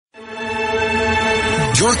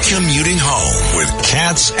You're commuting home with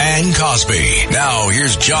Katz and Cosby. Now,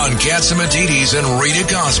 here's John Katzimatidis and Rita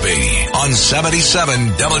Cosby on 77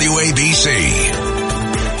 WABC.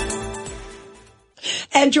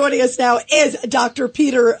 And joining us now is Dr.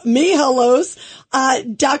 Peter Michalos.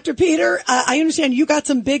 Dr. Peter, I understand you got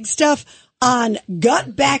some big stuff on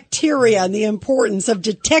gut bacteria and the importance of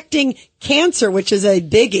detecting cancer, which is a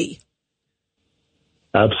biggie.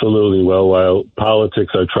 Absolutely. Well, while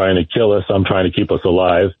politics are trying to kill us, I'm trying to keep us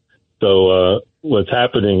alive. So what's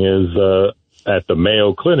happening is at the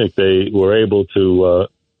Mayo Clinic, they were able to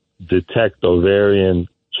detect ovarian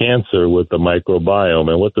cancer with the microbiome.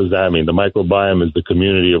 And what does that mean? The microbiome is the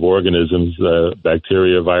community of organisms,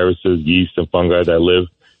 bacteria, viruses, yeast, and fungi that live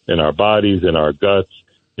in our bodies, in our guts,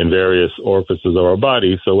 in various orifices of our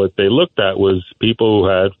body. So what they looked at was people who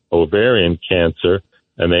had ovarian cancer,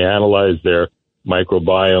 and they analyzed their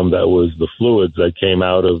microbiome, that was the fluids that came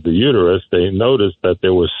out of the uterus. They noticed that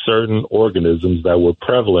there were certain organisms that were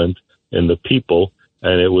prevalent in the people,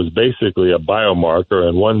 and it was basically a biomarker.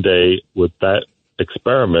 And one day with that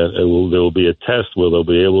experiment, there will be a test where they'll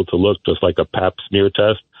be able to look, just like a pap smear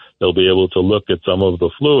test, they'll be able to look at some of the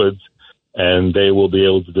fluids, and they will be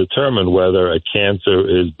able to determine whether a cancer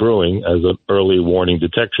is brewing as an early warning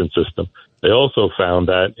detection system. They also found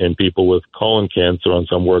that in people with colon cancer on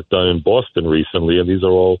some work done in Boston recently, and these are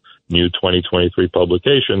all new 2023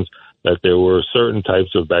 publications, that there were certain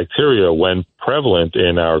types of bacteria, when prevalent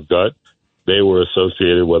in our gut, they were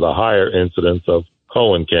associated with a higher incidence of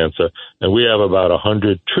colon cancer. And we have about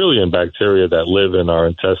 100 trillion bacteria that live in our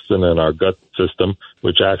intestine and our gut system,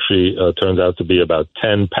 which actually turns out to be about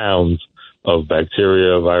 10 pounds of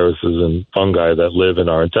bacteria, viruses, and fungi that live in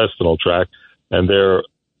our intestinal tract. And they're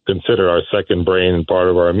considered our second brain and part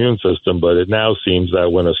of our immune system. But it now seems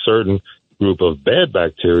that when a certain group of bad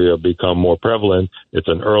bacteria become more prevalent, it's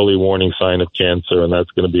an early warning sign of cancer. And that's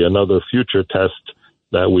going to be another future test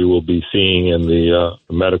that we will be seeing in the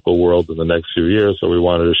medical world in the next few years. So we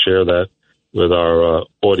wanted to share that with our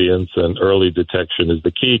audience. And early detection is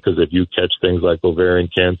the key, because if you catch things like ovarian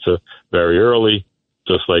cancer very early,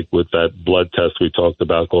 just like with that blood test we talked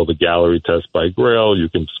about called the Gallery test by Grail, you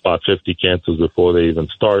can spot 50 cancers before they even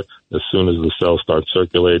start, as soon as the cells start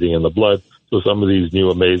circulating in the blood. So some of these new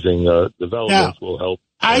amazing developments will help.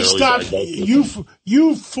 I stopped.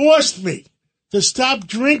 You forced me to stop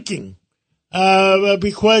drinking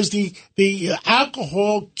because the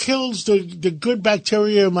alcohol kills the good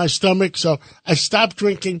bacteria in my stomach. So I stopped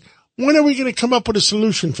drinking. When are we going to come up with a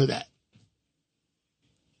solution for that?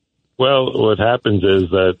 Well, what happens is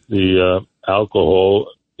that the alcohol,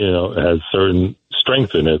 has certain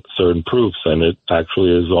strength in it, certain proofs, and it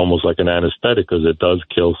actually is almost like an anesthetic, because it does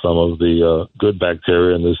kill some of the good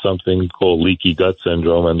bacteria. And there's something called leaky gut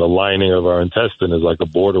syndrome, and the lining of our intestine is like a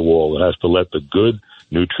border wall. It has to let the good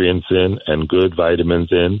nutrients in and good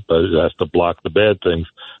vitamins in, but it has to block the bad things.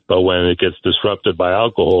 But when it gets disrupted by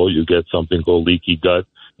alcohol, you get something called leaky gut,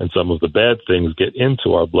 and some of the bad things get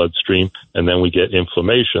into our bloodstream, and then we get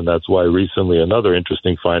inflammation. That's why recently another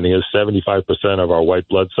interesting finding is 75% of our white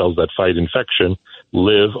blood cells that fight infection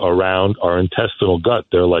live around our intestinal gut.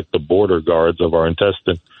 They're like the border guards of our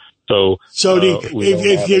intestine. So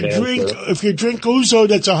if you drink Ouzo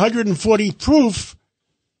that's 140 proof,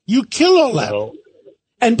 you kill all that.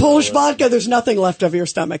 And Polish vodka, there's nothing left of your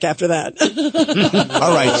stomach after that.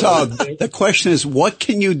 All right. So the question is, what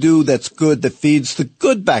can you do that's good, that feeds the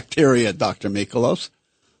good bacteria, Dr. Michalos?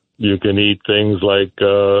 You can eat things like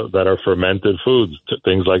that are fermented foods,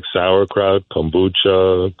 things like sauerkraut,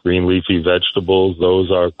 kombucha, green leafy vegetables.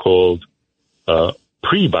 Those are called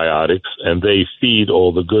prebiotics, and they feed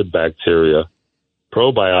all the good bacteria.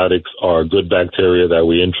 Probiotics are good bacteria that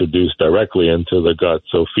we introduce directly into the gut.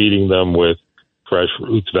 So feeding them with fresh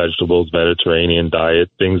fruits, vegetables, Mediterranean diet,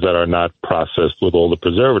 things that are not processed with all the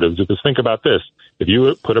preservatives. Because think about this. If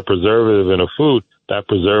you put a preservative in a food, that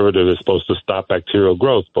preservative is supposed to stop bacterial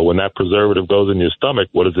growth. But when that preservative goes in your stomach,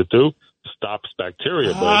 what does it do? Stops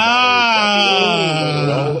bacteria. But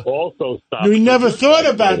it also stops. We never thought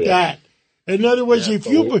about that. In other words, if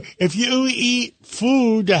you eat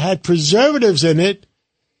food that had preservatives in it,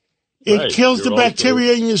 it kills the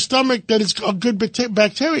bacteria in your stomach that is a good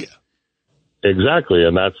bacteria. Exactly,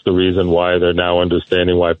 and that's the reason why they're now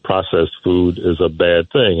understanding why processed food is a bad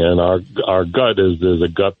thing. And our gut there's a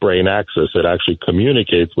gut-brain axis. It actually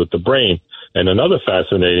communicates with the brain. And another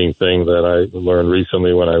fascinating thing that I learned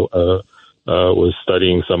recently when I was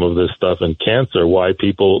studying some of this stuff in cancer, why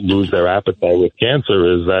people lose their appetite with cancer,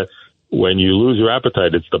 is that when you lose your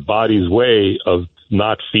appetite, it's the body's way of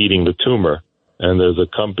not feeding the tumor. And there's a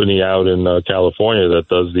company out in California that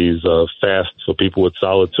does these fasts for people with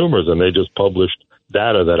solid tumors, and they just published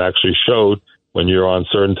data that actually showed when you're on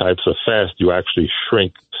certain types of fast, you actually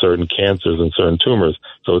shrink certain cancers and certain tumors.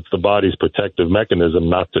 So it's the body's protective mechanism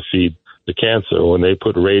not to feed the cancer. When they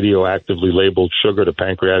put radioactively labeled sugar to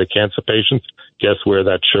pancreatic cancer patients, guess where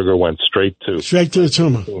that sugar went straight to? Straight to the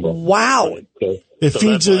tumor. Wow. It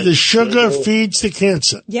feeds the sugar feeds the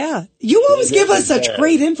cancer. Yeah. You always give us such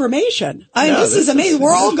great information. I mean, this is amazing.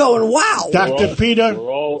 We're all going, wow. Dr. Peter.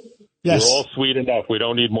 Yes. We're all sweet enough. We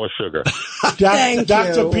don't need more sugar.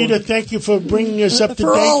 Dr. Peter, thank you for bringing us up to date.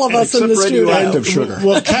 For all of us in the studio. Radioactive sugar.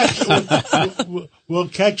 We'll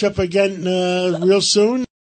catch up again real soon.